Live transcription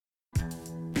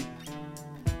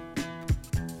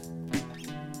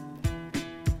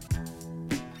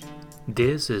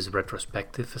This is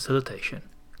Retrospective Facilitation,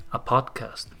 a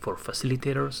podcast for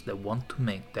facilitators that want to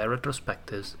make their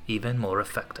retrospectives even more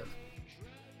effective.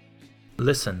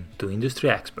 Listen to industry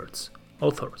experts,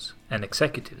 authors, and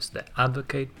executives that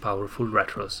advocate powerful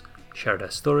retros share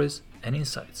their stories and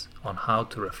insights on how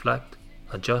to reflect,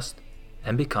 adjust,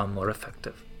 and become more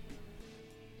effective.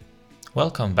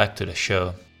 Welcome back to the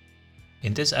show.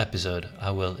 In this episode,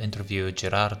 I will interview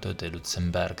Gerardo de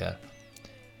Lutzenberger.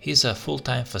 He's a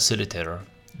full-time facilitator.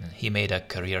 He made a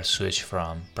career switch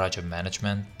from project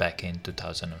management back in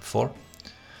 2004.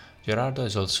 Gerardo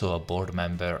is also a board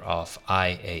member of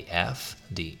IAF,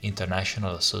 the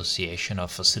International Association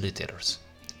of Facilitators.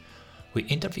 We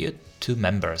interviewed two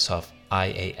members of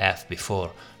IAF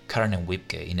before, Karen and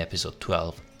Wibke, in episode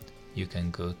 12. You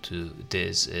can go to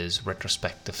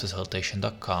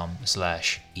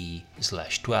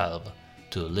thisisretrospectivefacilitation.com/e/12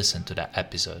 to listen to that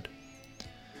episode.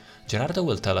 Gerardo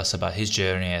will tell us about his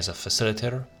journey as a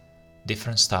facilitator,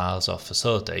 different styles of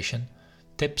facilitation,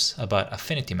 tips about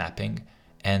affinity mapping,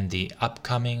 and the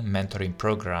upcoming mentoring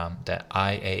program that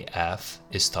IAF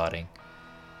is starting.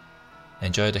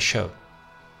 Enjoy the show.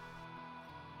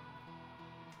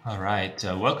 All right,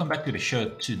 welcome back to the show.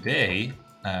 Today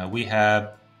we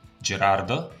have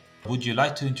Gerardo. Would you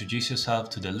like to introduce yourself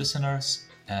to the listeners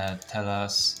and tell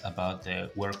us about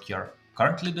the work you're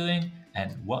currently doing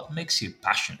and what makes you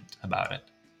passionate about it?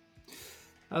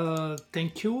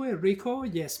 Thank you, Enrico.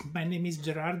 Yes, my name is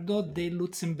Gerardo de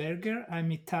Lutzenberger. I'm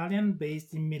Italian,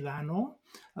 based in Milano.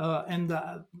 And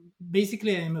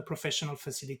basically, I'm a professional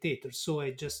facilitator. So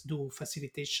I just do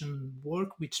facilitation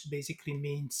work, which basically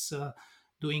means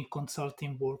doing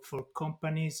consulting work for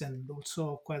companies and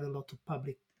also quite a lot of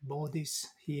public bodies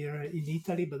here in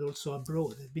Italy, but also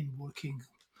abroad. I've been working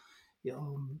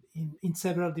in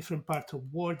several different parts of the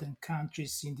world and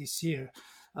countries in this year.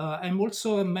 I'm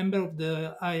also a member of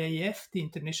the IAF, the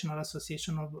International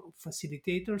Association of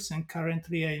Facilitators, and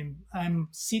currently I'm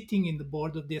sitting in the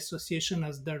board of the association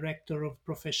as director of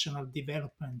professional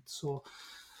development. So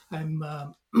I'm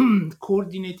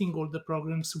coordinating all the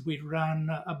programs we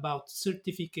run about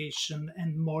certification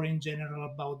and more in general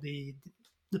about the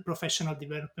professional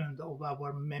development of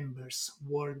our members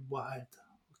worldwide.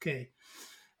 Okay.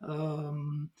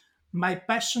 Um, my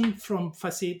passion for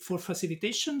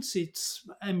facilitations, it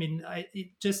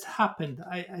just happened.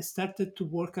 I started to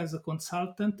work as a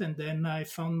consultant, and then I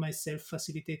found myself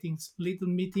facilitating little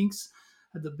meetings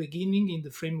at the beginning in the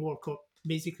framework of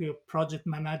basically of project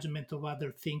management of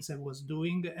other things I was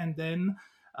doing, and then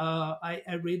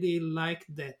I really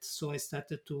liked that, so I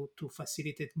started to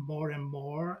facilitate more and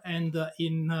more. And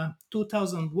in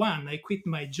 2001, I quit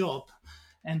my job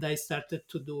and I started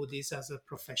to do this as a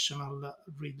professional,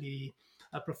 really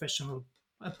a professional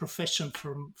a profession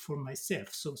for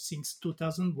myself. So since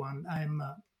 2001, I'm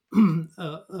a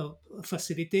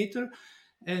facilitator.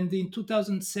 And in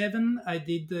 2007, I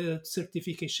did the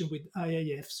certification with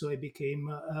IIF. So I became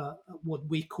what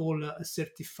we call a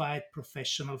certified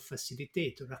professional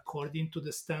facilitator, according to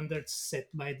the standards set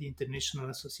by the International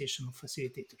Association of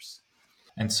Facilitators.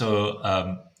 And so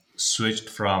switched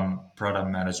from product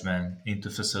management into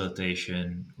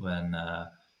facilitation when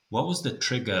what was the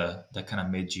trigger that kind of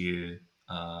made you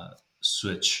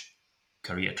switch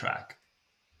career track?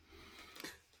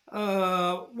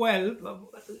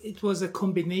 It was a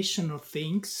combination of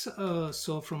things.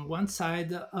 So from one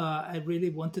side, I really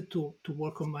wanted to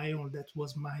work on my own. That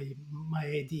was my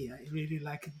idea. I really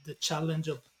liked the challenge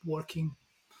of working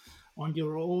on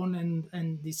your own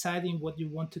and deciding what you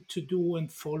wanted to do and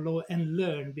follow and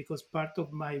learn, because part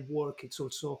of my work, it's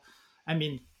also, I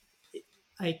mean,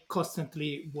 I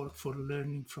constantly work for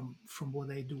learning from what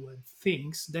I do and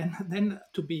things. Then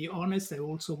to be honest, I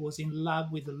also was in love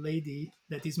with a lady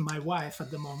that is my wife at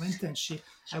the moment, and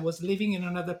I was living in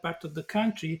another part of the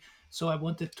country, so I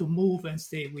wanted to move and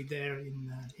stay with her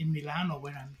in Milano,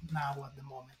 where I'm now at the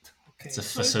moment. Okay, it's a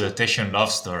facilitation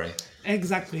love story.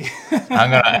 Exactly.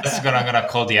 That's what I'm gonna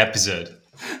call the episode.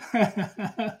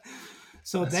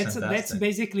 So that's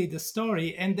basically the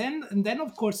story. And then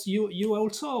of course you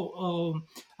also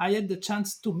I had the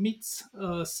chance to meet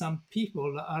some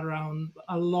people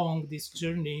along this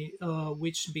journey,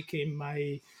 which became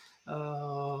my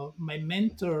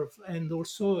mentor, and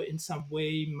also in some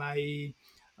way my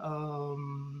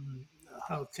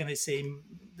how can I say,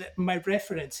 my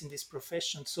reference in this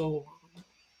profession. So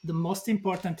the most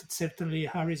important is certainly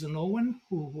Harrison Owen,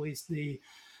 who is the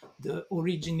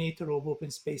originator of open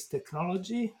space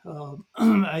technology.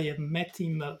 I have met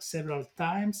him several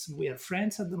times. We are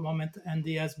friends at the moment, and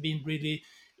he has been really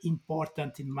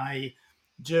important in my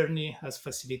journey as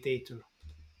facilitator.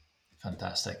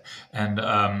 Fantastic. And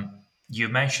you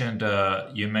mentioned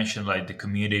like the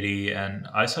community, and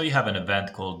I saw you have an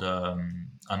event called an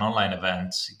online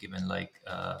event given like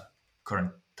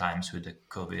current times with the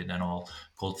COVID and all,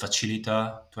 called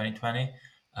Facilita 2020.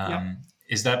 Yeah.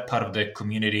 Is that part of the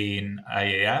community in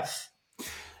IAF?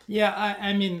 Yeah,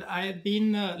 I mean, I have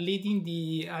been leading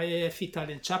the IAF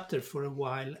Italian chapter for a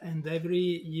while, and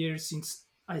every year since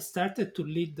I started to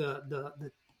lead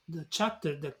the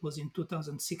chapter, that was in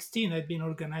 2016, I've been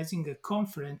organizing a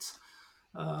conference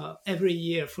every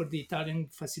year for the Italian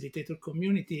facilitator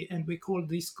community, and we call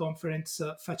this conference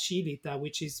Facilita,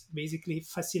 which is basically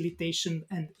facilitation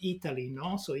and Italy,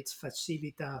 no? So it's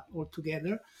Facilita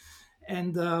altogether.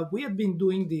 And we have been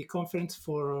doing the conference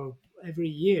for every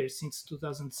year since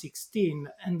 2016.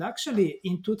 And actually,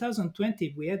 in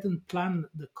 2020, we hadn't planned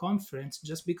the conference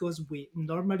just because we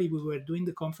were doing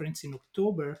the conference in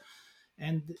October,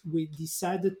 and we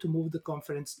decided to move the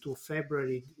conference to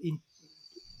February in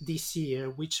this year,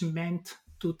 which meant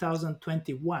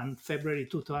 2021, February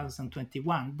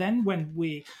 2021. Then when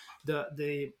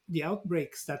the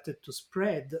outbreak started to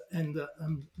spread, and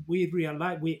we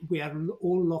realized we are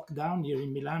all locked down here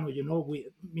in Milano. You know,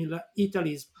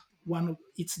 Italy is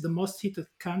it's the most heated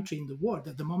country in the world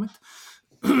at the moment.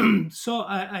 So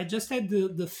I just had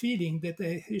the feeling that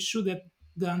I should have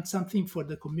done something for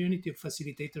the community of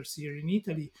facilitators here in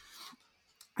Italy,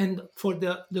 and for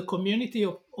the community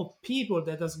of people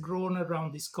that has grown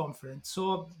around this conference.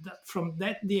 So from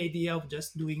that, the idea of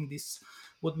just doing this,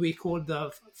 what we call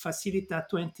the Facilita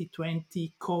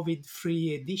 2020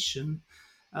 COVID-free edition,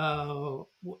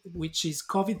 which is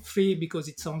COVID-free because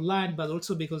it's online, but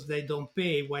also because they don't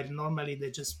pay, while normally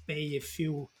they just pay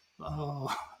uh,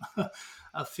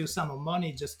 a few sum of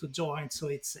money just to join. So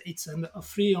it's a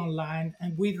free online,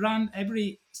 and we run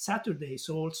every Saturday.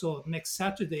 So also next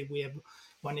Saturday we have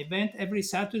one event every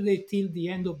Saturday till the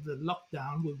end of the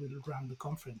lockdown. We will run the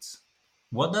conference.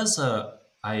 What does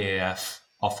IAF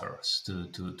offers to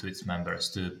its members,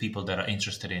 to people that are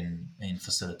interested in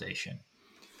facilitation?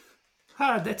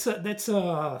 An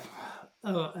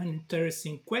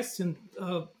interesting question.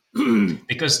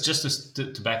 Because just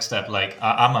to backstep, like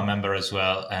I'm a member as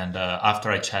well, and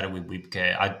after I chatted with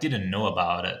Wipke, I didn't know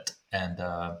about it, and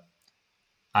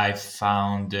I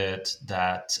found it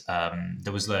that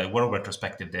there was a World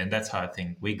Retrospective Day, and that's how I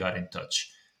think we got in touch,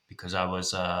 because I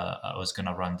was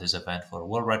gonna run this event for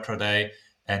World Retro Day,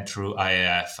 and through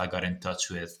IAF I got in touch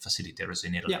with facilitators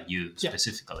in Italy, Yeah, you yeah,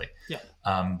 specifically. yeah.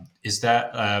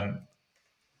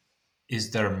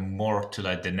 Is there more to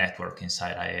like the network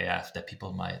inside IAF that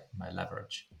people might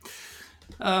leverage?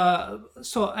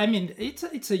 So I mean,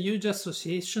 it's a huge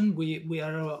association. We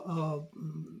are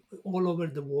all over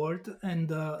the world, and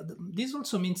this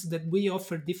also means that we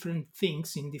offer different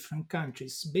things in different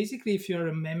countries. Basically, if you're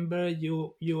a member,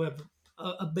 you have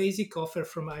a basic offer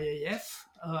from IAF.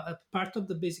 A part of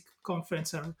the basic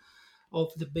conference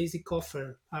of the basic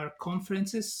offer are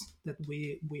conferences that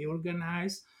we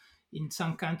organize. In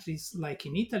some countries, like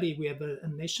in Italy, we have a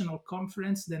national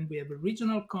conference, then we have a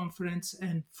regional conference.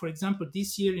 And for example,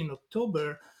 this year in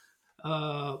October,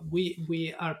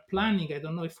 we are planning, I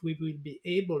don't know if we will be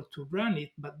able to run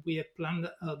it, but we have planned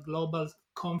a global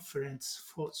conference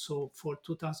for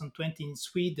 2020 in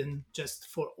Sweden, just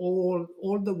for all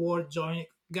the world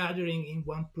gathering in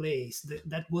one place.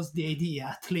 That was the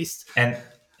idea, at least.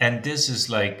 And this is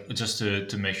like, just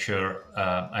to make sure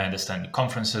I understand,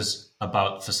 conferences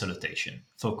about facilitation,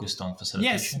 focused on Yes,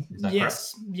 facilitation. Is that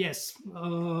correct? yes.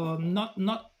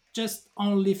 Not just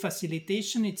only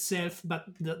facilitation itself, but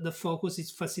the focus is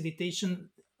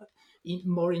facilitation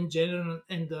more in general.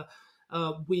 And the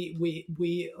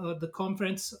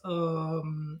conference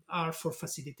are for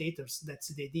facilitators. That's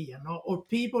the idea, no? Or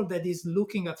people that is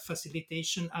looking at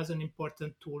facilitation as an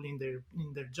important tool in their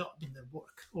job, in their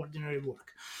work, ordinary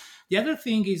work. The other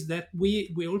thing is that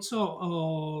we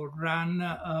also run,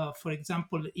 for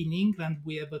example, in England,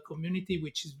 we have a community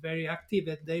which is very active,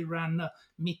 and they run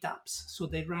meetups. So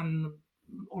they run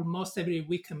almost every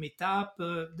week a meetup.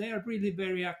 They are really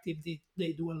very active.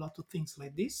 They do a lot of things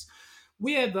like this.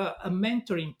 We have a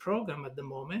mentoring program at the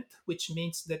moment, which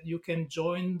means that you can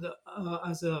join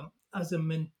as a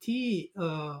mentee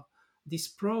this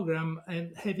program,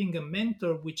 and having a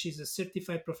mentor, which is a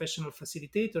certified professional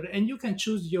facilitator, and you can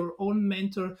choose your own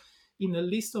mentor in a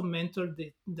list of mentors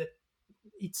that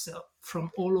it's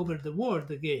from all over the world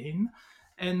again.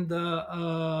 And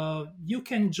you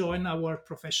can join our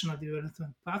professional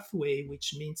development pathway,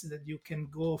 which means that you can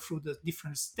go through the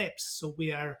different steps. So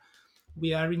we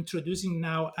are introducing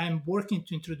now, I'm working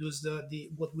to introduce the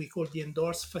what we call the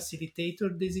endorsed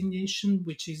facilitator designation,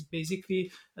 which is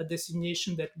basically a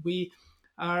designation that we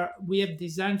we have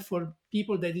designed for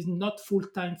people that is not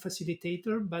full-time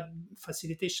facilitator, but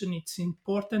facilitation it's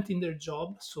important in their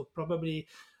job. So probably,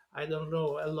 I don't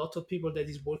know, a lot of people that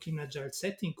is working in agile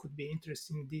setting could be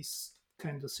interested in this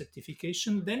kind of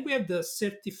certification. Then we have the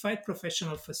certified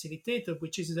professional facilitator,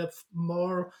 which is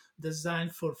more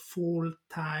designed for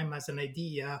full-time as an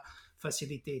idea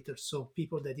facilitator. So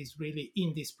people that is really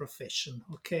in this profession.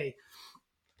 Okay.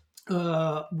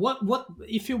 What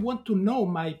if you want to know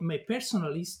my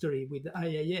personal history with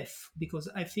IIF, because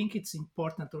I think it's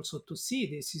important also to see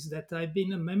this, is that I've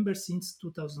been a member since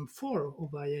 2004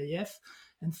 of IIF,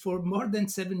 and for more than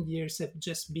 7 years I've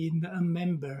just been a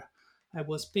member. I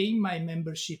was paying my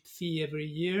membership fee every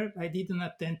year. I didn't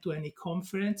attend to any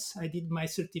conference. I did my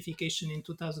certification in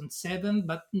 2007,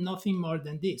 but nothing more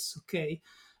than this. Okay.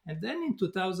 And then in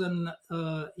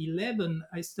 2011,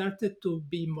 I started to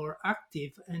be more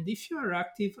active. And if you are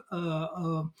active,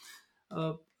 I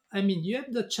mean, you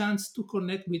have the chance to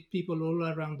connect with people all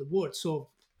around the world. So,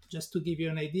 just to give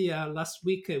you an idea, last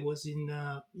week I was in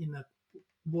a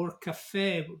work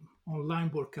cafe, online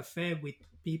work cafe with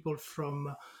people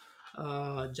from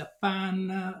Japan,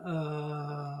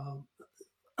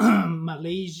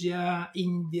 Malaysia,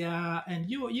 India, and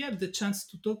you have the chance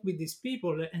to talk with these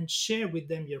people and share with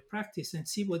them your practice and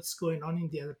see what's going on in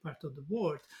the other part of the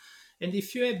world. And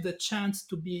if you have the chance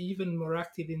to be even more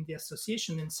active in the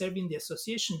association and serving the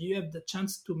association, you have the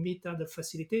chance to meet other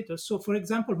facilitators. So, for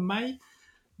example, my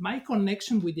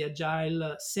connection with the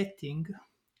agile setting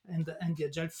and the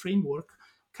agile framework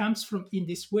comes from in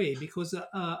this way, because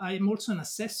I am also an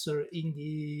assessor in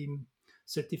the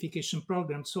certification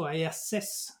program. So I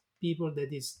assess people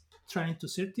that is trying to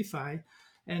certify.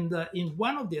 And in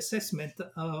one of the assessment,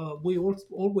 we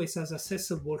always as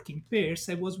assessor work in pairs.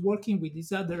 I was working with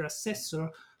this other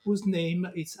assessor whose name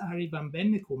is Ari van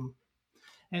Bennekom.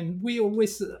 And we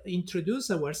always introduce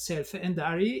ourselves. And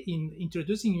Ari, in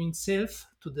introducing himself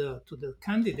to the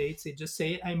candidates, they just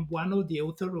say, "I'm one of the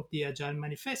author of the Agile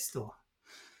Manifesto."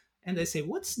 And I say,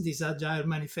 "What's this Agile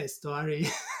Manifesto, Ari?"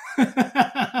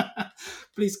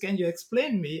 Please, can you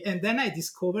explain me? And then I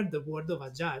discovered the word of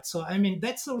Agile. So, I mean,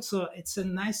 that's also, it's a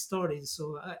nice story.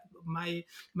 So my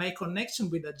connection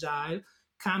with Agile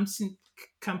come from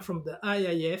the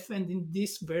IIF, and in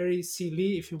this very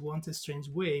silly, if you want, a strange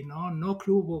way. No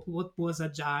clue what was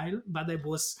Agile, but I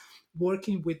was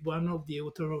working with one of the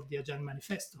author of the Agile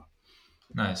Manifesto.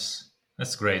 Nice.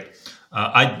 That's great.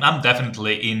 I'm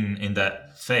definitely in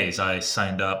that phase. I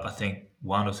signed up, I think,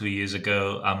 1 or 2 years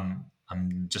ago. I'm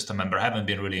just a member. I haven't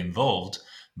been really involved,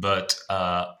 but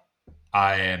I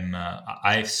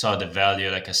saw the value,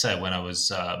 like I said, when I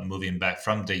was moving back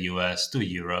from the US to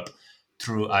Europe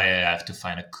through IIF to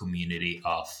find a community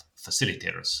of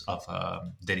facilitators of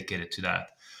dedicated to that.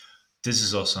 This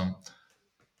is awesome.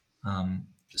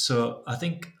 So I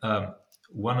think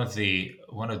one of the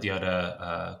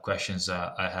other questions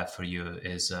I have for you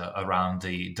is around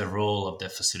the role of the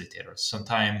facilitator.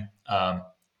 Sometimes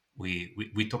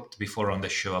we talked before on the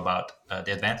show about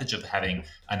the advantage of having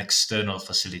an external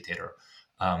facilitator.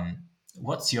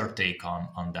 What's your take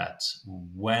on that?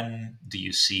 When do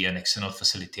you see an external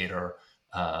facilitator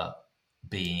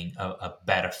being a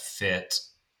better fit,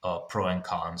 pro and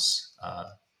cons?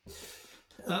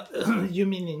 You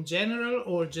mean in general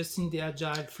or just in the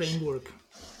Agile framework?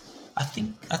 I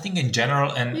think in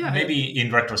general, and maybe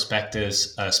in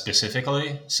retrospectives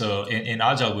specifically. So in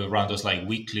Agile, we run those like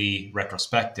weekly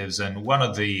retrospectives, and one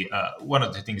of the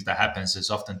things that happens is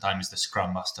oftentimes the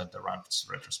Scrum Master that runs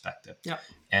retrospective. Yeah.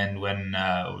 And when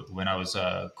I was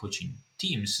coaching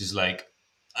teams, is like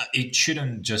it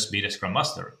shouldn't just be the Scrum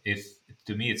Master. If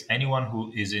to me, it's anyone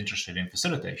who is interested in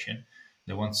facilitation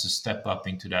that wants to step up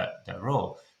into that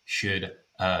role should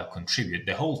contribute.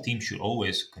 The whole team should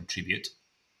always contribute.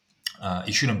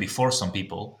 It shouldn't be forced on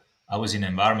people. I was in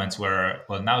environments where,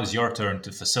 well, now it's your turn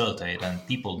to facilitate, and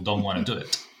people don't want to do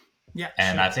it. Yeah,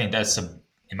 and sure. I think that's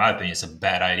in my opinion, it's a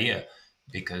bad idea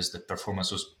because the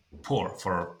performance was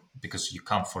poor because you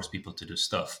can't force people to do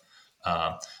stuff.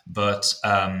 But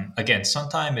again,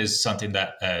 sometimes is something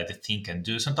that the team can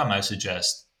do. Sometimes I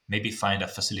suggest maybe find a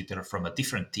facilitator from a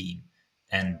different team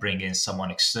and bring in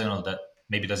someone external that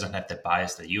maybe doesn't have the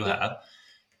bias that you have.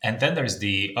 And then there's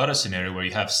the other scenario where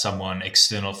you have someone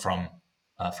external from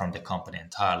the company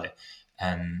entirely.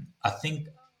 And I think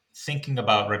thinking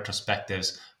about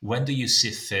retrospectives, when do you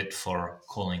see fit for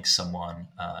calling someone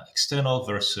external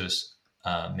versus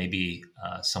maybe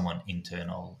someone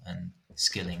internal and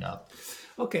scaling up?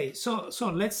 Okay, so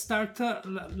let's start.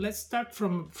 Let's start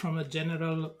from a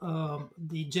general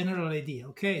the general idea.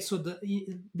 Okay, so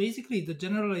basically the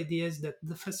general idea is that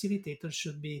the facilitator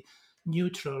should be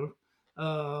neutral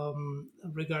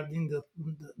regarding the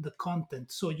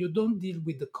content. So you don't deal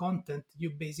with the content;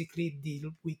 you basically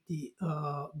deal with the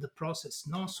process.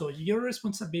 No, so your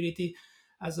responsibility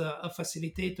as a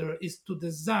facilitator is to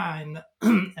design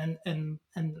and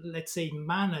let's say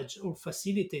manage or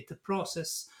facilitate a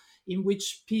process in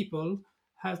which people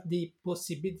have the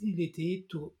possibility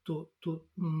to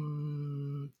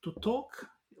talk,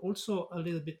 also a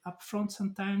little bit upfront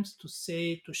sometimes, to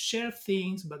share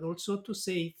things, but also to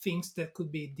say things that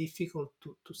could be difficult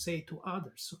to say to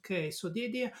others. Okay, so the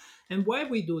idea, and why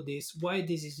we do this, why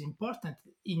this is important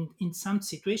in some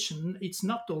situation, it's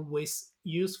not always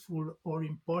useful or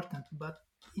important, but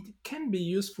it can be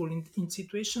useful in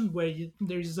situation where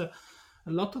there is a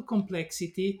lot of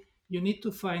complexity. You need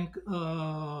to find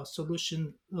a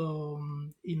solution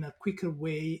in a quicker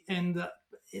way, and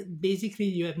basically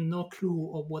you have no clue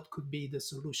of what could be the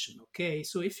solution. Okay,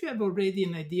 so if you have already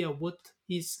an idea what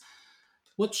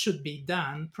should be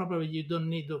done, probably you don't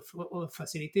need a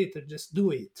facilitator, just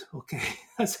do it. Okay,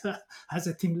 as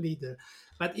a team leader.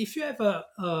 But if you have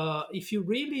if you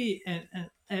really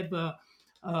have a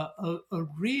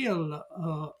real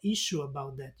issue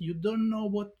about that, you don't know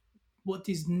what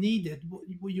is needed,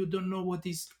 you don't know what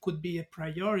is could be a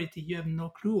priority, you have no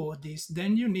clue of this,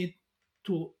 then you need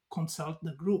to consult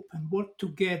the group and work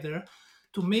together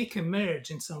to make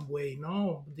emerge in some way,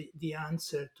 no, the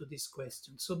answer to this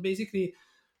question. So basically,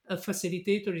 a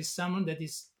facilitator is someone that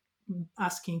is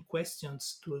asking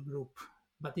questions to a group,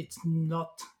 but it's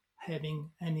not having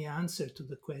any answer to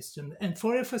the question. And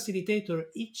for a facilitator,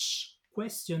 each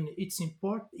question, it's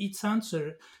important, each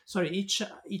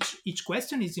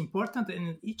question is important,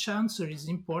 and each answer is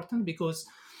important, because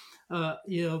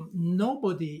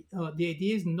nobody, the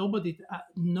idea is nobody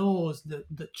knows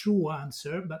the true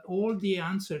answer, but all the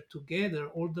answer together,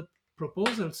 all the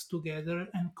proposals together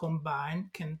and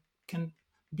combined can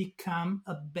become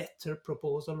a better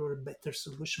proposal or a better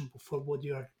solution for what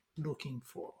you are looking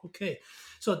for. Okay,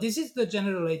 so this is the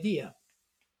general idea.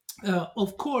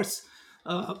 Of course,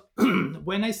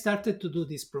 when I started to do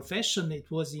this profession,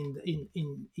 it was in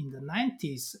the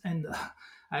 90s, and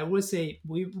I always say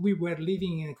we were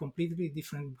living in a completely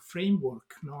different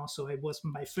framework. No, so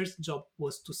my first job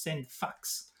was to send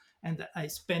fax, and I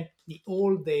spent the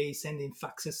whole day sending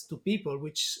faxes to people,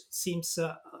 which seems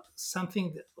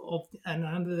something of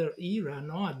another era,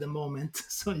 no, at the moment.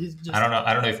 So it's just,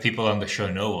 I don't know if people on the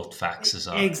show know what faxes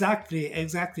are.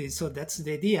 Exactly. So that's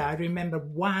the idea. I remember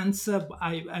once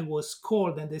I was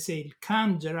called and they said,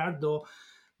 "Come, Gerardo,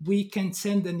 we can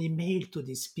send an email to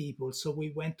these people." So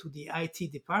we went to the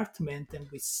IT department and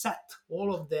we sat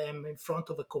all of them in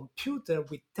front of a computer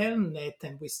with Telnet,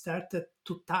 and we started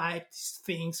to type these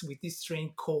things with these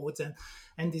strange codes. And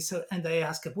I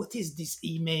asked, "What is this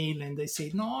email?" And they say,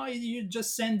 "No, you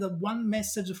just send one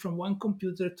message from one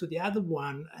computer to the other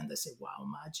one." And I say, "Wow,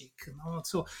 magic!" No?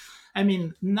 So, I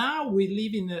mean, now we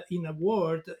live in a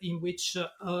world in which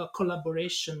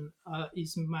collaboration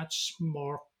is much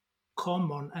more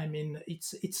common. I mean,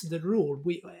 it's the rule.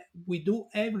 We do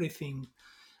everything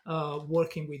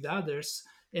working with others.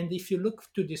 And if you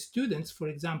look to the students, for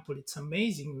example, it's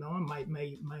amazing. No, my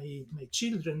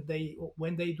children, they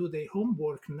when they do their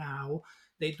homework now,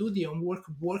 they do the homework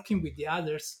working with the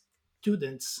other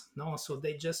students. No, so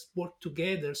they just work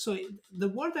together. So the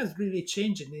world has really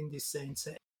changed in this sense.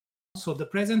 So the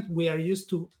present, we are used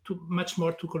to much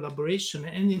more to collaboration,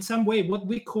 and in some way, what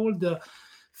we call the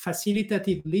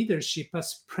facilitative leadership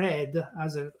has spread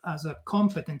as a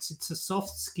competence. It's a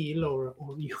soft skill, or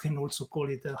you can also call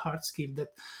it a hard skill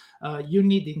that you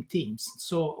need in teams.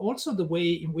 So also the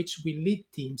way in which we lead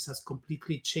teams has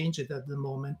completely changed at the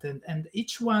moment, and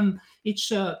each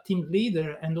team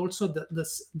leader, and also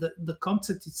the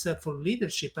concept itself for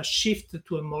leadership has shifted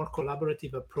to a more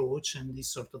collaborative approach and these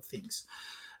sort of things.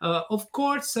 Of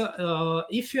course,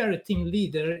 if you are a team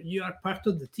leader, you are part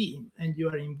of the team and you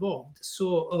are involved.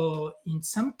 So in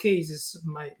some cases,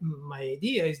 my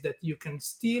idea is that you can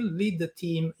still lead the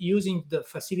team using the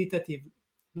facilitative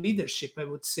leadership, I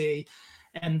would say,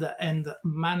 and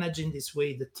managing this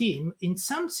way the team. In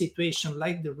some situation,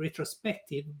 like the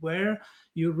retrospective, where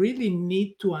you really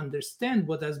need to understand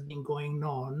what has been going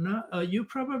on, you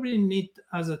probably need,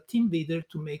 as a team leader,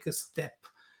 to make a step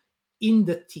in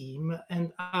the team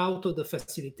and out of the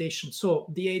facilitation. So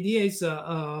the idea is,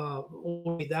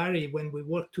 with Ari, when we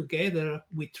work together,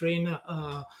 we train,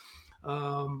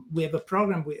 we have a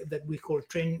program that we call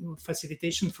Train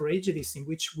Facilitation for Agilists, in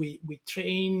which we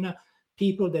train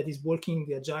people that is working in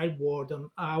the agile world on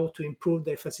how to improve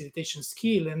their facilitation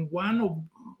skill. And one of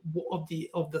the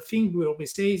things we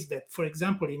always say is that, for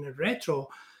example, in a retro,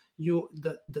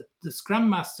 the scrum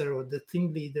master or the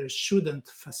team leader shouldn't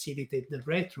facilitate the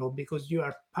retro, because you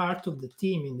are part of the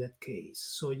team in that case.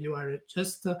 So you are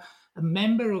just a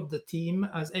member of the team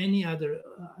as any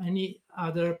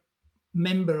other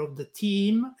member of the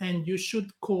team, and you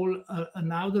should call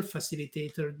another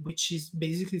facilitator, which is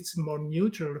basically it's more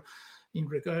neutral in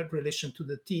relation to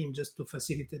the team, just to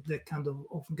facilitate that kind of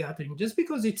gathering, just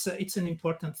because it's an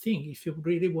important thing. If you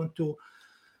really want to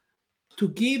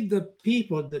give the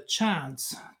people the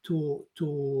chance to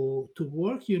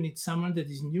work, you need someone that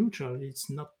is neutral. It's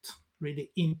not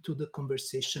really into the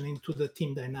conversation, into the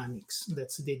team dynamics.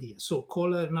 That's the idea. So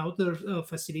call another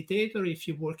facilitator. If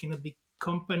you work in a big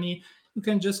company, you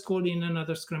can just call in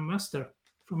another scrum master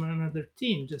from another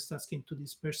team, just asking to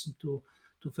this person to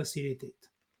facilitate.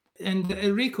 And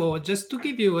Enrico, just to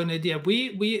give you an idea,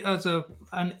 we as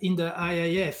in the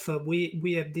IIF,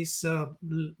 we have this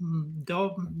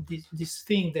this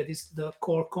thing that is the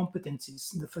core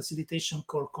competencies, the facilitation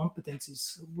core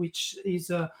competencies, which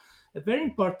is a very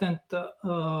important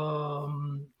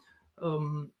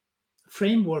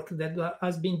framework that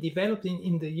has been developed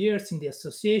in the years in the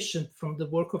association from the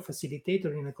work of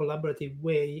facilitator in a collaborative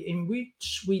way, in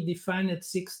which we defined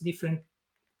 6 different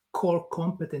core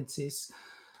competencies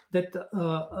that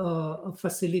a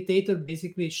facilitator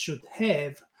basically should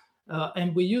have,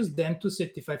 and we use them to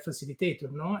certify facilitator,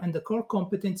 no? And the core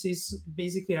competencies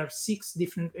basically are 6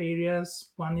 different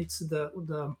areas. One is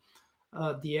the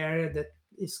area that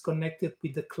is connected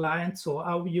with the client, so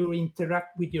how you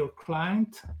interact with your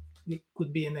client. It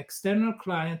could be an external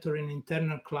client or an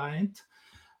internal client.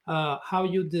 How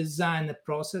you design a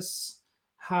process,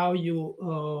 how you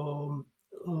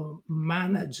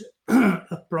manage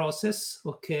a process,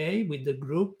 okay, with the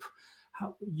group,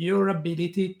 how your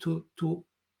ability to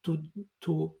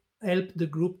help the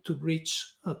group to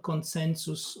reach a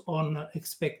consensus on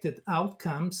expected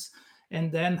outcomes,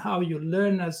 and then how you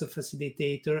learn as a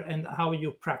facilitator and how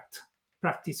you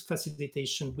practice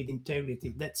facilitation with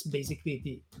integrity. That's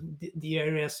basically the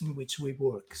areas in which we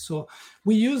work. So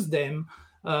we use them,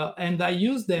 and I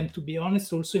use them, to be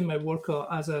honest, also in my work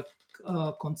as a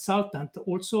consultant,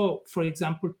 also, for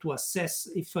example, to assess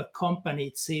if a company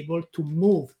is able to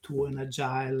move to an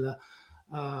agile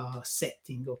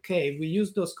setting. Okay, we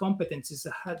use those competencies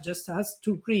just as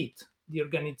to read the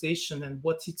organization and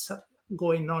what it's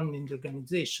going on in the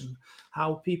organization,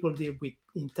 how people deal with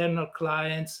internal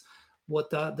clients,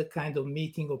 what are the kind of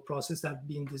meeting or process that have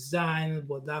been designed,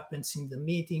 what happens in the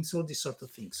meetings, all these sort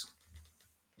of things.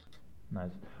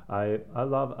 Nice. I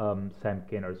love Sam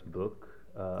Kinner's book.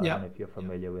 I don't know if you're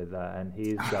familiar with that, and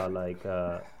he's got like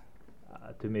to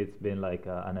me it's been like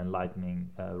an enlightening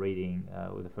reading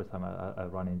with the first time I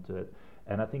run into it,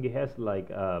 and I think it has like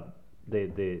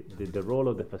the role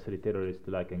of the facilitator is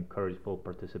to like encourage full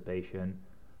participation,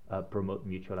 promote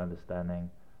mutual understanding,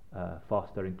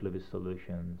 foster inclusive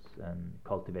solutions, and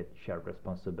cultivate shared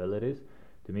responsibilities.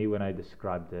 To me, when I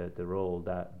describe the role,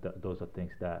 that those are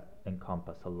things that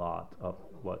encompass a lot of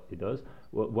what it does.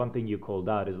 One thing you called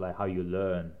out is like how you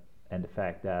learn, and the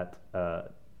fact that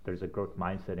there's a growth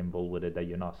mindset involved with it, that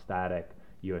you're not static.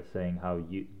 You're saying how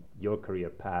your career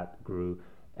path grew,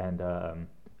 and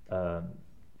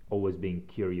always being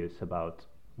curious about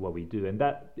what we do. And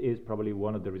that is probably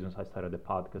one of the reasons I started the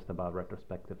podcast about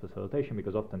retrospective facilitation,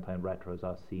 because oftentimes retros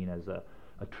are seen as a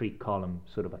 3-column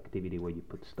sort of activity where you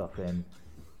put stuff in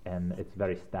and it's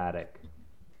very static.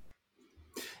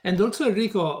 And also,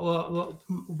 Enrico,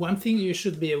 one thing you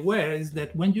should be aware is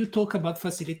that when you talk about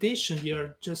facilitation,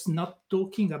 you're just not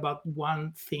talking about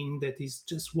one thing that is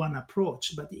just one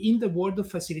approach. But in the world of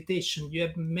facilitation, you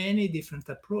have many different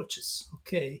approaches,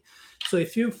 okay? So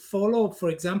if you follow, for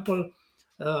example,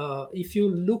 if you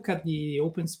look at the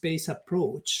open space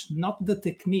approach, not the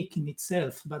technique in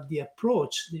itself, but the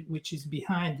approach which is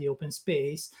behind the open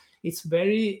space, it's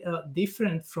very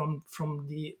different from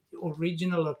the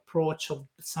original approach of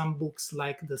some books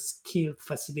like the Skilled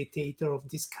Facilitator, of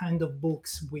this kind of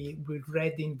books we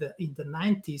read in the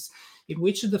 90s, in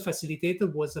which the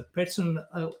facilitator was a person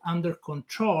under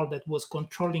control that was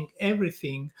controlling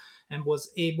everything and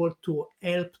was able to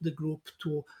help the group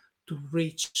to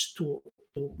reach to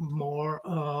more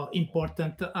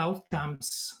important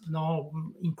outcomes,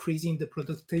 increasing the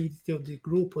productivity of the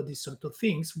group or these sort of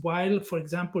things. While, for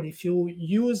example, if you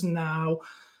use now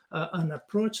an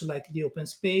approach like the open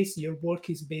space, your work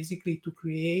is basically to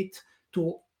create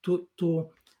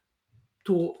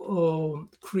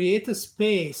create a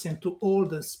space and to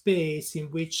hold a space in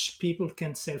which people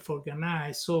can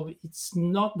self-organize. So it's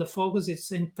not the focus;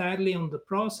 it's entirely on the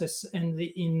process and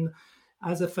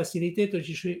as a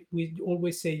facilitator, we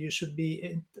always say you should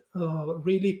be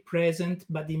really present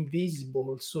but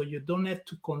invisible. So you don't have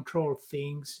to control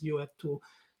things. You have to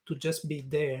just be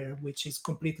there, which is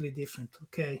completely different.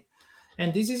 Okay.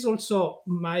 And this is also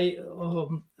my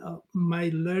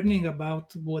learning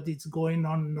about what is going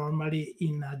on normally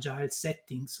in agile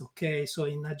settings. Okay, so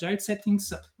in agile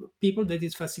settings, people that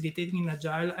is facilitating in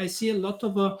agile, I see a lot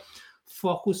of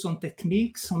focus on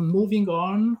techniques, on moving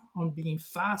on being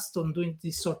fast, on doing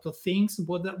these sort of things.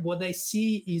 What I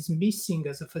see is missing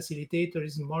as a facilitator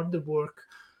is more the work,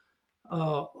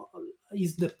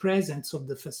 is the presence of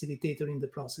the facilitator in the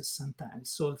process sometimes.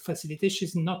 So facilitation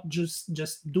is not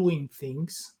just doing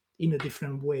things in a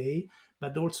different way,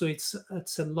 but also it's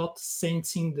a lot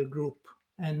sensing the group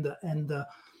and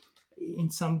in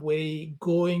some way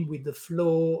going with the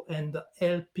flow and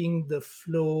helping the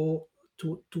flow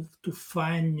to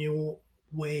find new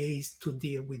ways to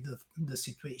deal with the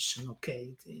situation.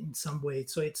 Okay, in some way.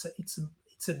 So it's a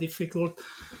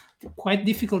quite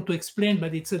difficult to explain,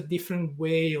 but it's a different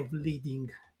way of leading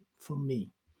for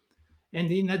me.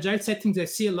 And in agile settings, I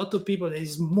see a lot of people that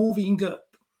is moving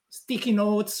sticky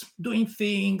notes, doing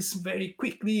things very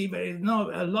quickly,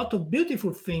 a lot of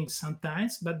beautiful things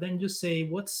sometimes, but then you say,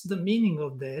 what's the meaning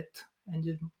of that?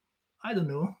 And I don't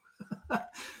know.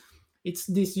 It's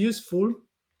this useful,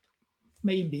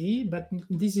 maybe, but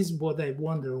this is what I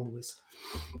wonder always.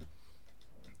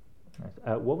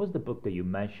 What was the book that you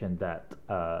mentioned that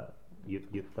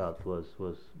you felt was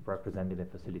representing a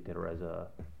facilitator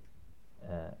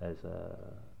as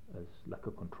like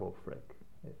a control freak,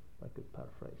 if I could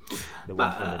paraphrase?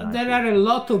 There are a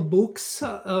lot of books.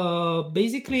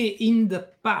 Basically, in the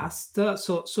past,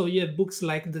 so you have books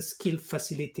like The Skilled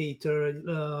Facilitator.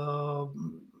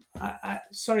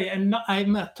 Sorry,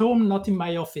 I'm at home, not in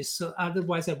my office. So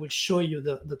otherwise, I will show you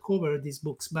the cover of these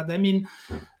books. But I mean,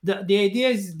 the idea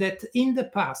is that in the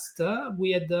past,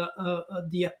 we had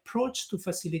the approach to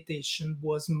facilitation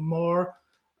was more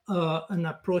an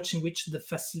approach in which the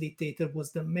facilitator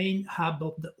was the main hub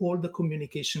of all the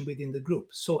communication within the group.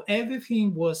 So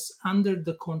everything was under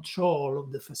the control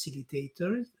of the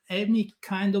facilitator. Any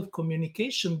kind of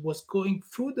communication was going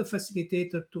through the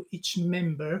facilitator to each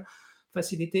member.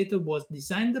 Facilitator was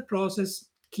designing the process,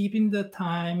 keeping the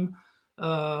time,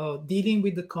 dealing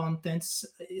with the contents,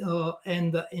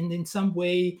 and in some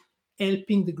way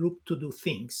helping the group to do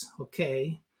things.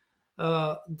 Okay.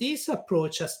 This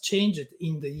approach has changed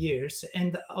in the years.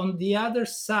 And on the other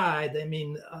side, I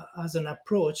mean, as an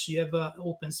approach, you have an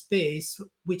open space,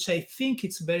 which I think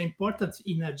it's very important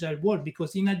in Agile world,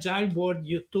 because in Agile world,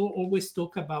 you always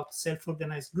talk about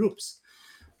self-organized groups.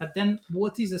 But then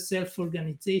what is a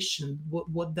self-organization?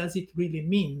 What does it really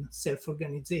mean,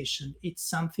 self-organization? It's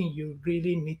something you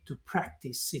really need to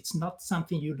practice. It's not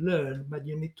something you learn, but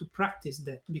you need to practice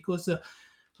that, because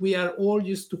we are all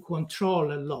used to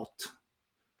control a lot,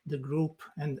 the group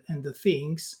and the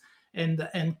things. And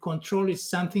control is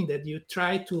something that you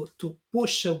try to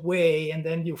push away, and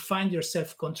then you find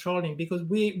yourself controlling, because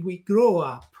we grow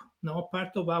up,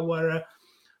 part of our...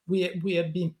 We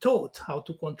have been taught how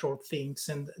to control things,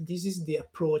 and this is the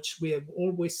approach we have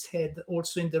always had,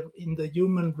 also in the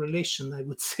human relation, I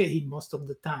would say, most of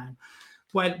the time.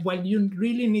 While you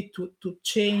really need to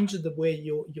change the way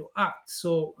you act.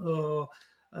 So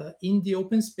in the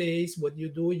open space, what you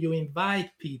do, you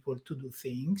invite people to do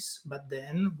things, but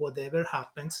then whatever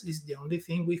happens is the only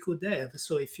thing we could have.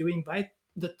 So if you invite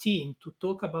the team to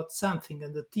talk about something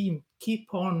and the team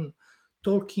keep on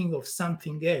talking of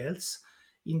something else,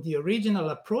 in the original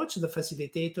approach, the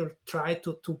facilitator tried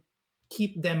to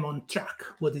keep them on track,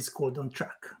 what is called on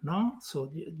track, no?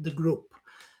 So the group.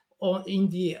 Or in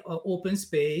the open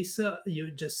space, you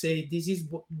just say, this is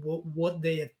what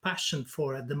they have passion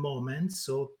for at the moment,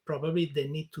 so probably they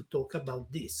need to talk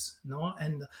about this, no?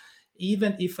 And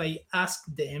even if I ask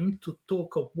them to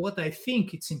talk of what I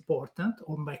think it's important,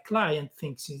 or my client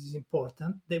thinks is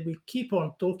important, they will keep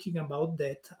on talking about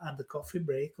that at the coffee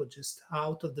break or just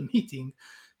out of the meeting,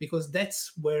 because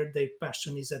that's where their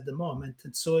passion is at the moment.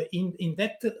 And so in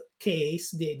that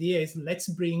case, the idea is, let's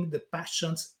bring the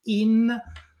passions in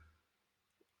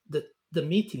the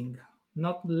meeting,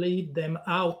 not leave them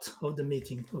out of the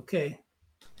meeting. Okay.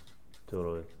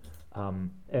 Totally.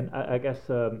 And I guess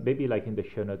maybe like in the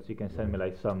show notes you can send me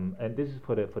like some, and this is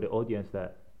for the audience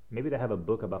that maybe they have a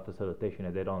book about facilitation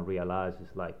and they don't realize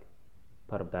it's like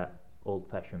part of that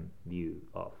old-fashioned view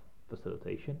of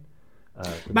facilitation.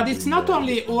 But it's not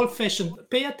only old-fashioned.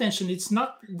 Pay attention. It's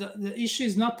not the issue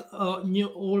is not new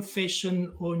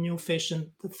old-fashioned or new-fashioned.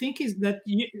 The thing is that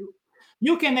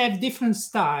you can have different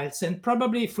styles, and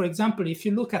probably, for example, if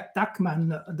you look at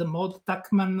Tuckman,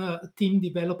 Tuckman team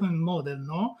development model,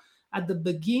 no, at the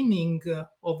beginning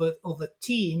of a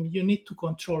team, you need to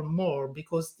control more,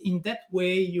 because in that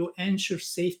way you ensure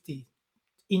safety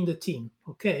in the team.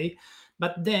 Okay,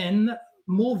 but then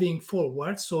moving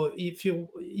forward, so if you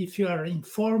are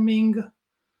informing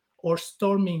or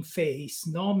storming phase,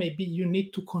 no, maybe you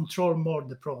need to control more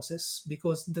the process,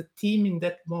 because the team in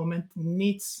that moment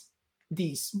needs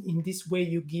this. In this way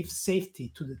you give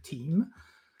safety to the team.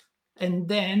 And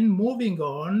then moving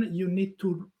on, you need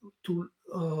to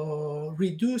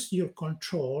reduce your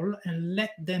control and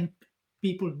let them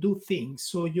people do things.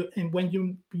 So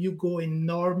when you go in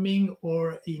norming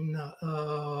or in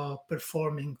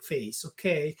performing phase.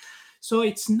 Okay, so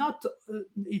it's not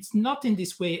in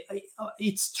this way.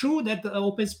 It's true that the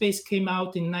open space came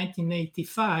out in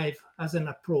 1985 as an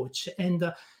approach,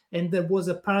 and there was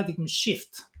a paradigm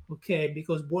shift. Okay,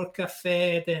 because Work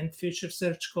Café and Future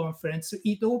Search Conference,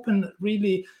 it opened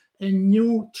really a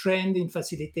new trend in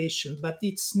facilitation, but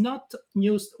it's not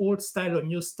new old style or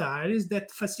new style. Is that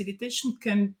a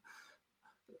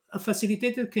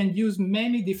facilitator can use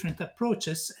many different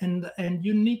approaches, and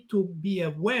you need to be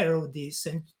aware of this,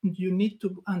 and you need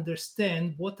to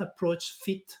understand what approach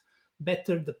fit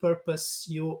better the purpose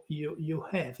you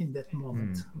have in that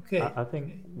moment. Okay. I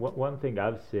think one thing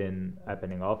I've seen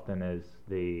happening often is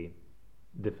the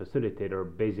facilitator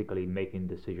basically making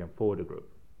decision for the group,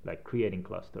 like creating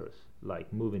clusters,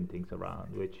 like moving things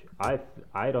around, which I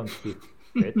don't see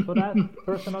fit for that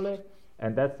personally.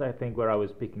 And that's, I think, where I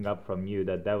was picking up from you,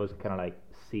 that was kind of like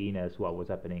seen as what was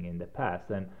happening in the past.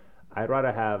 And I'd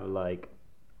rather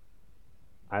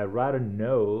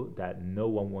know that no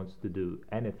one wants to do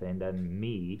anything than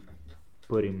me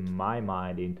putting my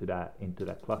mind into that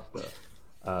cluster.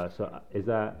 So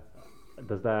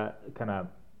does that kind of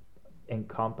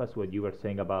encompass what you were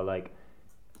saying about like?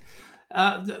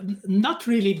 Not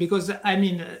really, because I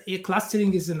mean,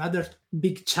 clustering is another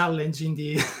big challenge in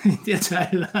the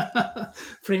agile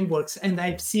frameworks, and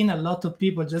I've seen a lot of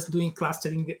people just doing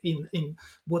clustering in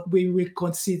what we will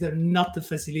consider not a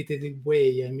facilitated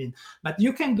way. I mean, but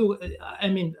you can do. I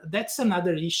mean, that's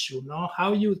another issue, no?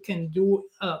 How you can do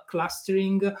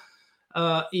clustering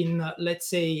in, let's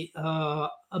say,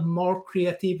 a more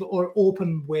creative or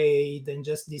open way than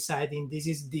just deciding this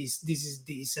is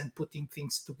this and putting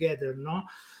things together, no?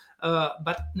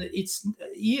 But it's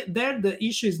there. The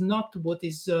issue is not what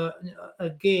is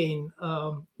again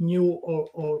new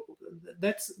or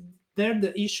that's there.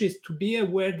 The issue is to be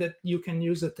aware that you can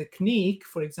use a technique.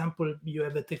 For example, you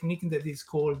have a technique that is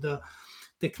called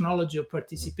technology of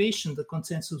participation, the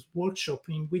consensus workshop,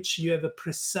 in which you have a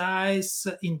precise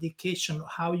indication of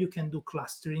how you can do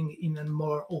clustering in a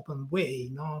more open way.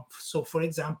 No? So, for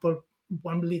example,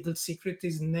 one little secret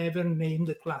is never name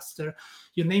the cluster.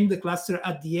 You name the cluster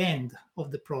at the end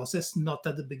of the process, not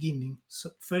at the beginning.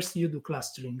 So first you do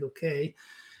clustering, okay?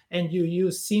 And you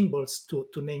use symbols to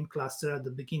name cluster at the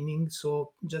beginning.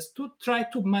 So just to try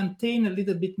to maintain a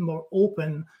little bit more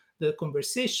open the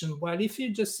conversation. While if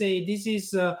you just say this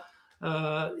is,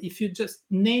 if you just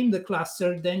name the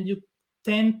cluster, then you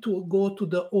tend to go to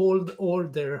the old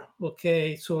order.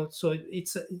 Okay, so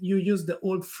it's you use the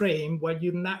old frame while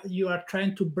you are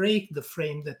trying to break the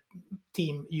frame that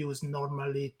team use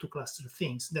normally to cluster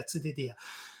things. That's the idea.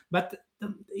 But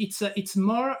it's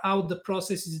more how the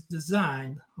process is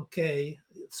designed. Okay,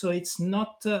 so it's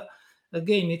not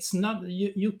again, it's not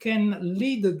you can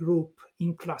lead a group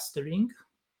in clustering.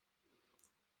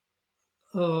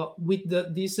 With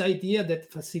this idea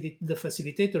that the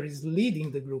facilitator is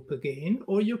leading the group again,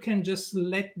 or you can just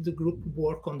let the group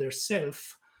work on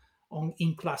themselves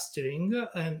in clustering,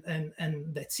 and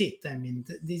that's it. I mean,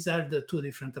 these are the two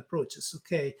different approaches.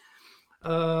 Okay.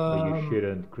 But you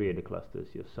shouldn't create the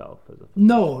clusters yourself as a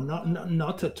no,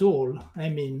 not at all. I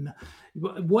mean,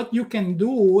 what you can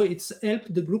do is help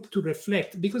the group to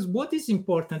reflect, because what is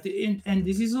important, and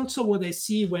this is also what I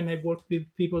see when I work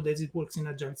with people that it works in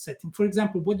agile setting. For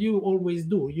example, what you always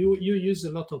do, you use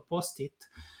a lot of post-it.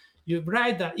 You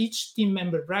write that each team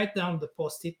member write down the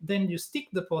post-it, then you stick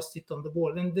the post-it on the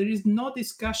wall, and there is no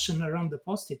discussion around the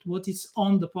post-it, what is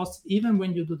on the post-it, even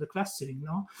when you do the clustering,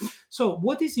 no? So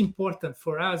what is important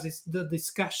for us is the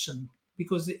discussion,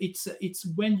 because it's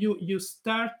when you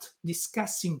start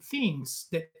discussing things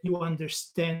that you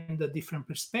understand the different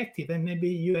perspective, and maybe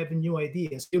you have new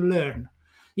ideas, you learn.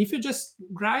 If you just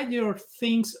write your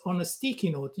things on a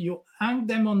sticky note, you hang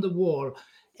them on the wall,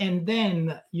 and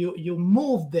then you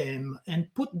move them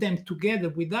and put them together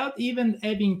without even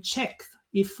having checked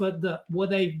if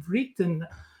what I've written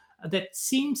that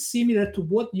seems similar to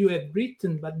what you have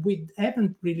written, but we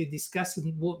haven't really discussed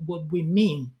what we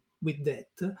mean with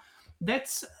that.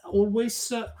 That's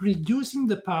always reducing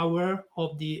the power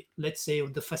of the, let's say,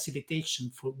 of the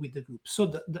facilitation with the group. So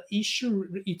the issue,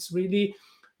 it's really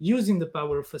using the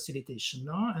power of facilitation,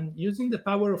 no? And using the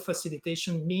power of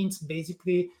facilitation means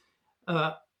basically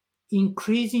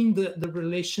increasing the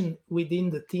relation within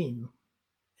the team.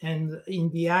 And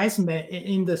in the Iceman,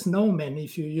 in the Snowman,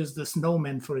 if you use the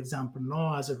Snowman, for example,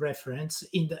 no, as a reference,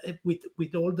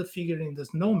 with all the figure in the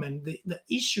Snowman, the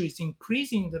issue is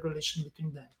increasing the relation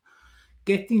between them,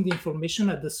 getting the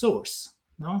information at the source.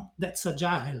 No, that's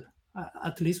agile,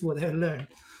 at least what I learned.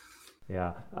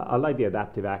 Yeah, I like the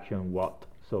adaptive action. What?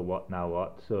 So what now?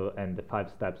 What? So and the 5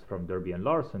 steps from Derby and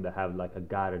Larson that have like a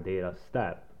gather data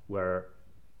step where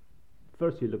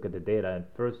first you look at the data and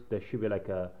first there should be like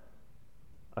a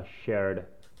shared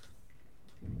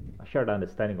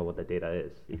understanding of what the data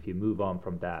is. If you move on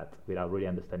from that without really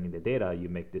understanding the data, you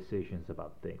make decisions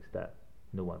about things that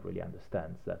no one really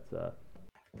understands. That's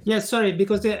Yeah, sorry,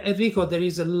 because Enrico, there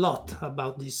is a lot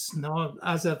about this, no,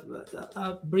 as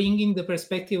bringing the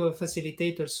perspective of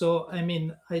facilitator. So, I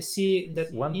mean, I see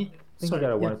that one thing that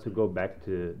I wanted to go back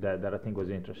to that I think was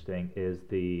interesting is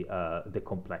the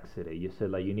complexity. You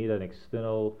said like you need an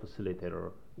external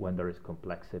facilitator when there is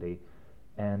complexity.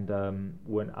 And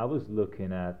when I was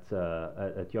looking at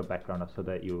your background, I saw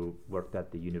that you worked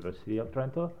at the University of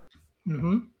Trento.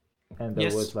 Mm-hmm. And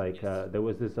there was like there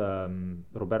was this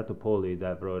Roberto Poli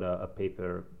that wrote a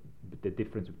paper, the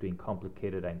difference between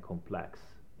complicated and complex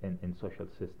in social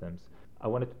systems. I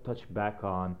wanted to touch back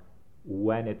on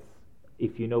when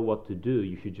if you know what to do,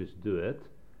 you should just do it.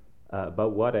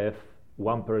 But what if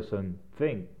one person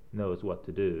knows what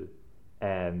to do,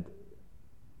 and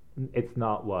it's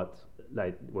not what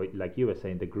like you were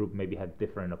saying, the group maybe had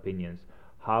different opinions.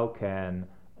 How can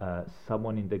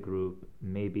someone in the group,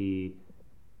 maybe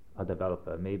a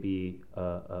developer, maybe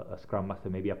a scrum master,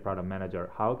 maybe a product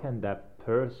manager, how can that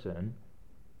person,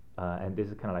 and this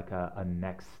is kind of like a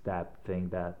next step thing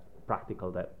that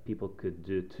practical that people could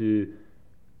do to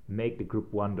make the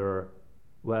group wonder,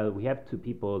 well, we have 2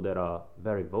 people that are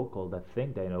very vocal that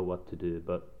think they know what to do,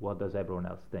 but what does everyone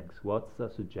else think? What's a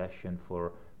suggestion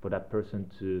for that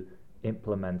person to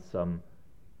implement some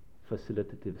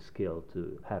facilitative skill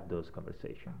to have those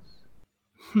conversations?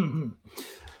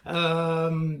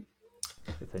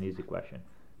 It's an easy question.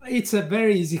 It's a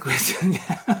very easy question.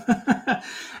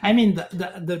 I mean,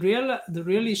 the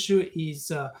real issue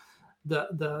is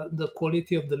the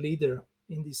quality of the leader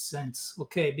in this sense.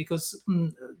 Okay, because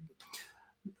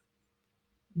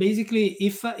basically,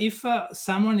 if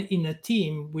someone in a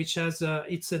team which has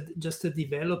just a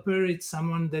developer, it's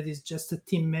someone that is just a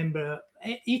team member.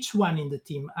 Each one in the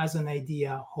team has an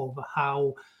idea of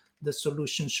how the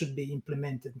solution should be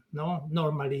implemented. No,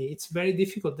 normally it's very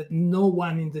difficult that no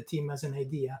one in the team has an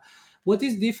idea. What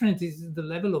is different is the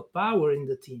level of power in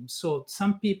the team. So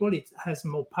some people, it has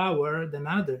more power than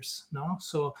others. No,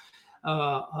 so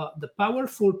the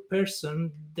powerful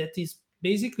person that is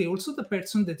basically also the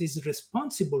person that is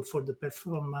responsible for the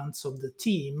performance of the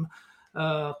team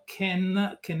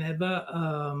can have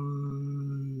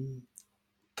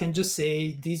can just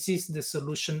say, this is the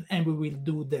solution and we will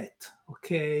do that.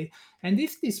 Okay, and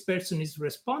if this person is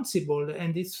responsible,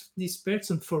 and this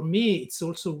person, for me, it's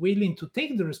also willing to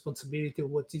take the responsibility of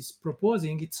what he's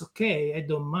proposing, it's okay, I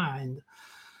don't mind.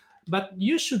 But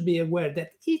you should be aware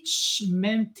that each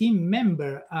team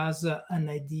member has an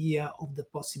idea of the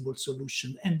possible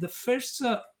solution. And the first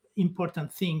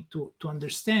important thing to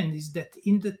understand is that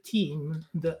in the team,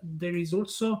 there is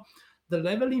also the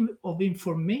level of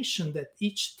information that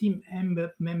each team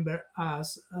member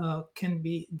has can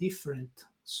be different.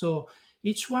 So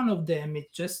each one of them is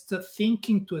just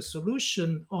thinking to a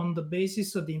solution on the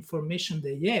basis of the information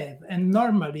they have. And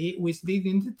normally, with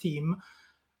leading the team,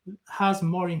 has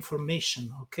more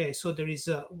information. Okay, so there is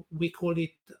we call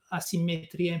it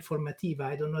asimmetria informativa.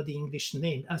 I don't know the English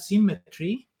name.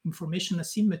 Asymmetry, information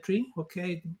asymmetry.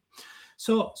 Okay,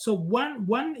 so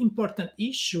one important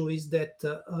issue is that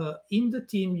in the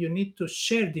team you need to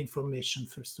share the information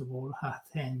first of all at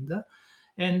hand,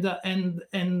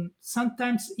 and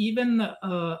sometimes even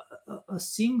a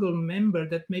single member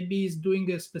that maybe is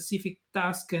doing a specific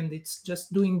task and it's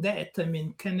just doing that, I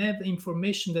mean, can have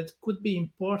information that could be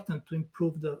important to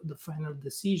improve the final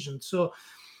decision. So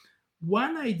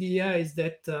one idea is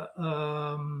that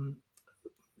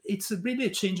it's really a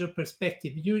change of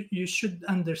perspective. You should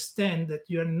understand that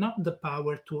you are not the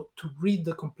power to read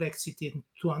the complexity and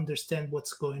to understand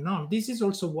what's going on. This is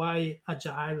also why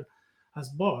Agile has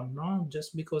born, no?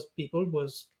 Just because people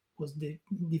was was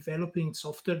developing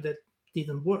software that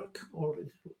didn't work or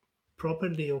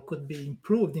properly or could be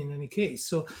improved in any case.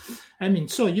 So, I mean,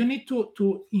 so you need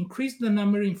to increase the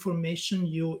number of information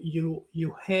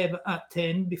you have at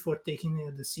hand before taking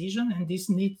a decision, and this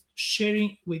needs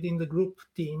sharing within the group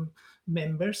team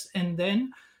members. And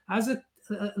then, as a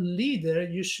leader,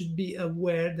 you should be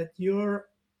aware that your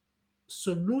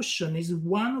solution is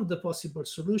one of the possible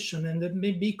solutions, and that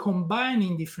may be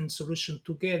combining different solutions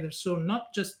together. So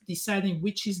not just deciding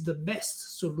which is the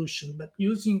best solution, but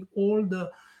using all the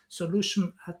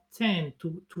solution at hand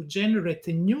to generate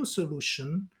a new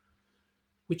solution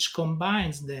which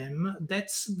combines them.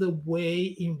 That's the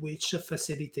way in which a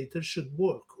facilitator should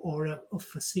work, or a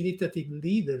facilitative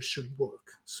leader should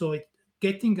work. So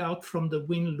getting out from the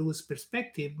win-lose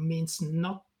perspective means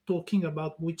not talking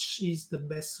about which is the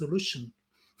best solution.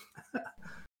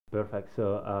 Perfect.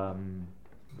 So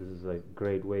this is a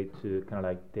great way to kind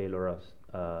of like tailor us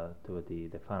to the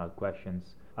final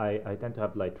questions. I tend to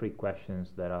have like 3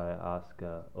 questions that I ask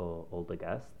all the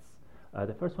guests.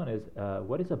 The first one is,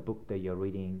 what is a book that you're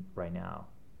reading right now?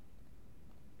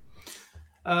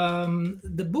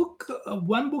 The book,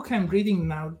 one book I'm reading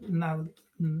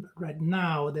right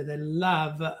now that I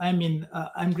love. I mean,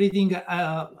 I'm reading.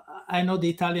 I know the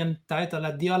Italian title,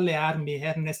 Addio alle armi,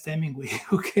 Ernest Hemingway.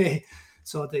 Okay,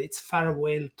 so it's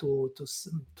farewell to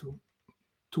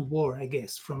war, I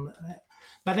guess.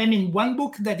 But I mean, one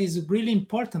book that is really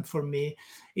important for me.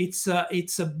 It's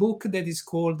a book that is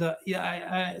called.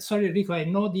 Sorry, Rico, I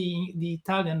know the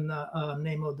Italian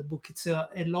name of the book. It's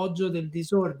Elogio del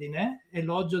Disordine,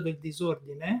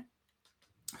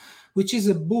 which is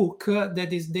a book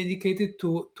that is dedicated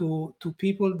to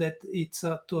people that it's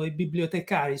to a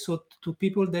bibliotecari, so to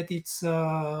people that it's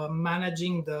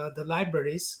managing the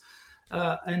libraries,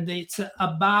 and it's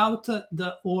about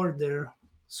the order.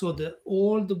 So the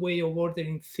old way of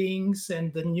ordering things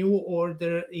and the new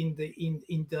order in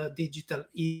the digital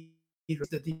era,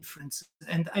 the difference.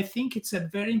 And I think it's a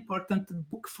very important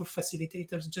book for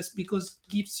facilitators, just because it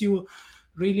gives you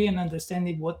really an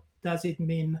understanding what does it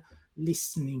mean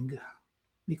listening.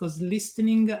 Because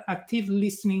active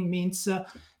listening means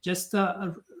just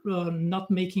not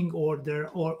making order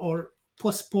or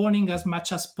postponing as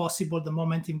much as possible the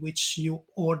moment in which you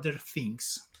order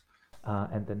things.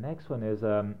 And the next one is,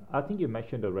 I think you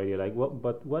mentioned already, like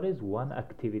what is one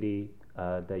activity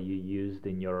that you used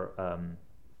in your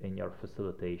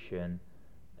facilitation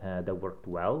that worked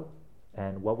well,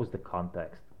 and what was the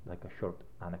context? Like a short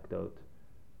anecdote.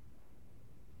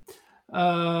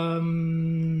 I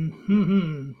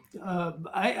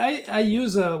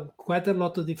use quite a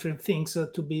lot of different things,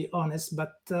 to be honest,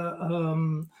 but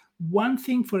one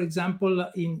thing, for example,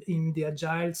 in the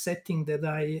agile setting that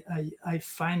I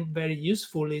find very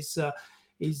useful is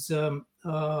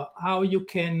how you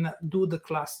can do the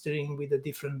clustering with a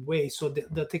different way. So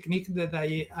the technique that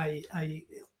I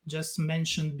just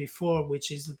mentioned before,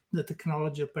 which is the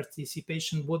technology of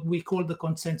participation, what we call the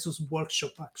consensus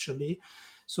workshop, actually.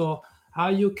 So how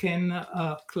you can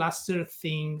cluster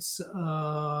things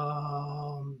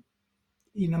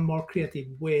in a more creative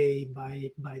way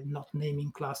by not naming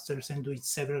clusters and doing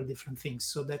several different things.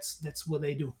 So that's what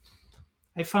I do.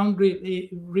 I found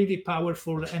really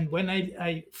powerful. And when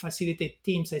I facilitate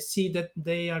teams, I see that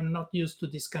they are not used to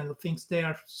this kind of things. They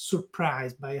are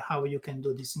surprised by how you can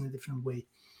do this in a different way.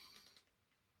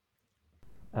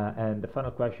 And the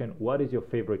final question, what is your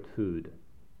favorite food?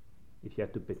 If you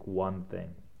had to pick one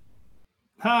thing.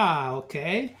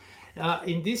 Okay.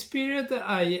 In this period,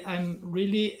 I'm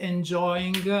really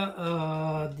enjoying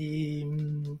how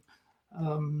you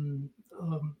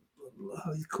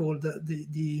call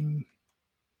the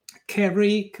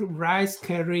curry, rice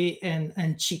curry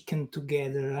and chicken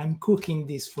together. I'm cooking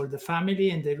this for the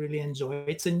family, and they really enjoy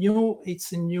it. It's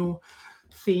a new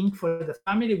thing for the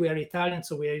family. We are Italian,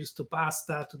 so we are used to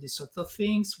pasta, to these sort of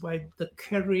things. While the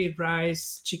curry,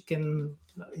 rice, chicken,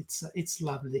 it's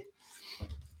lovely.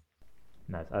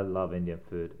 Nice. I love Indian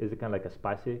food. Is it kind of like a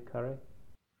spicy curry?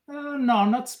 No,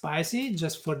 not spicy,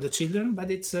 just for the children,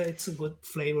 but it's a good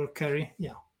flavor curry.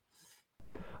 Yeah.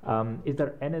 Is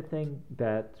there anything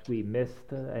that we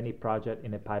missed? Any project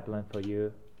in the pipeline for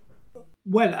you?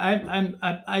 Well,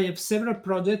 I have several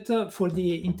projects for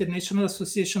the International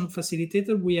Association of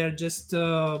Facilitator. We are just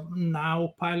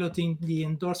now piloting the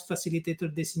endorsed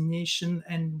facilitator designation,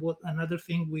 and another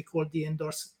thing we call the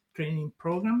endorsed training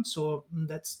program. So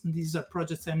these are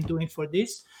projects I'm doing for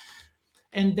this.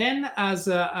 And then as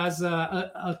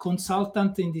a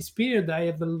consultant in this period, I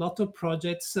have a lot of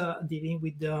projects dealing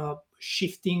with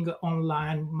shifting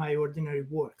online my ordinary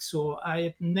work. So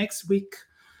next week,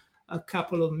 a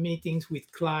couple of meetings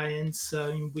with clients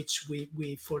in which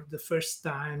we for the first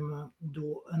time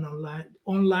do an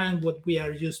online what we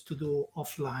are used to do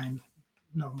offline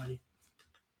normally.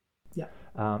 Yeah.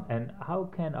 And how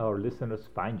can our listeners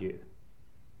find you?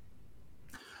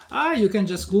 You can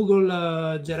just Google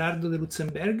Gerardo de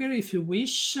Lutzenberger if you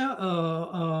wish,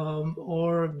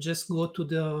 or just go to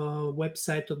the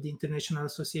website of the International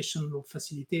Association of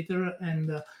Facilitator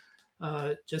and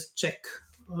just check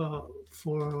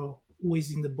for who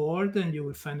is in the board, and you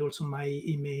will find also my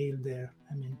email there.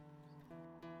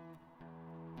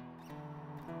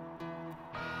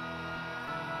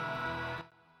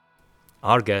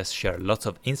 Our guests share lots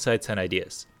of insights and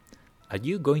ideas. Are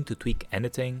you going to tweak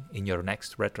anything in your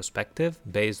next retrospective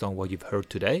based on what you've heard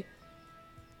today?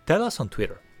 Tell us on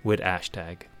Twitter with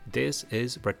hashtag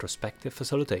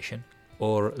 #ThisIsRetrospectiveFacilitation,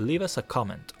 or leave us a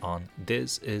comment on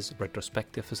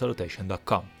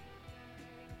thisisretrospectivefacilitation.com.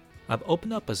 I've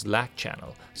opened up a Slack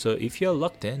channel, so if you're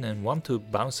logged in and want to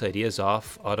bounce ideas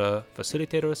off other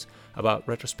facilitators about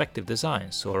retrospective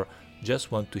designs, or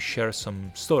just want to share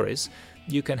some stories,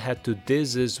 you can head to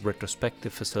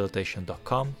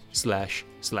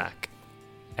thisisretrospectivefacilitation.com/Slack.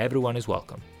 Everyone is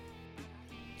welcome.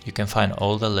 You can find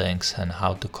all the links and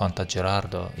how to contact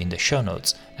Gerardo in the show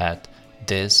notes at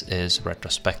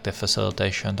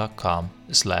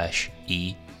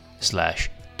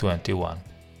thisisretrospectivefacilitation.com/E/21.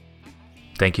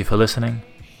 Thank you for listening.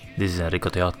 This is Enrico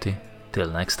Teotti. Till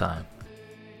next time.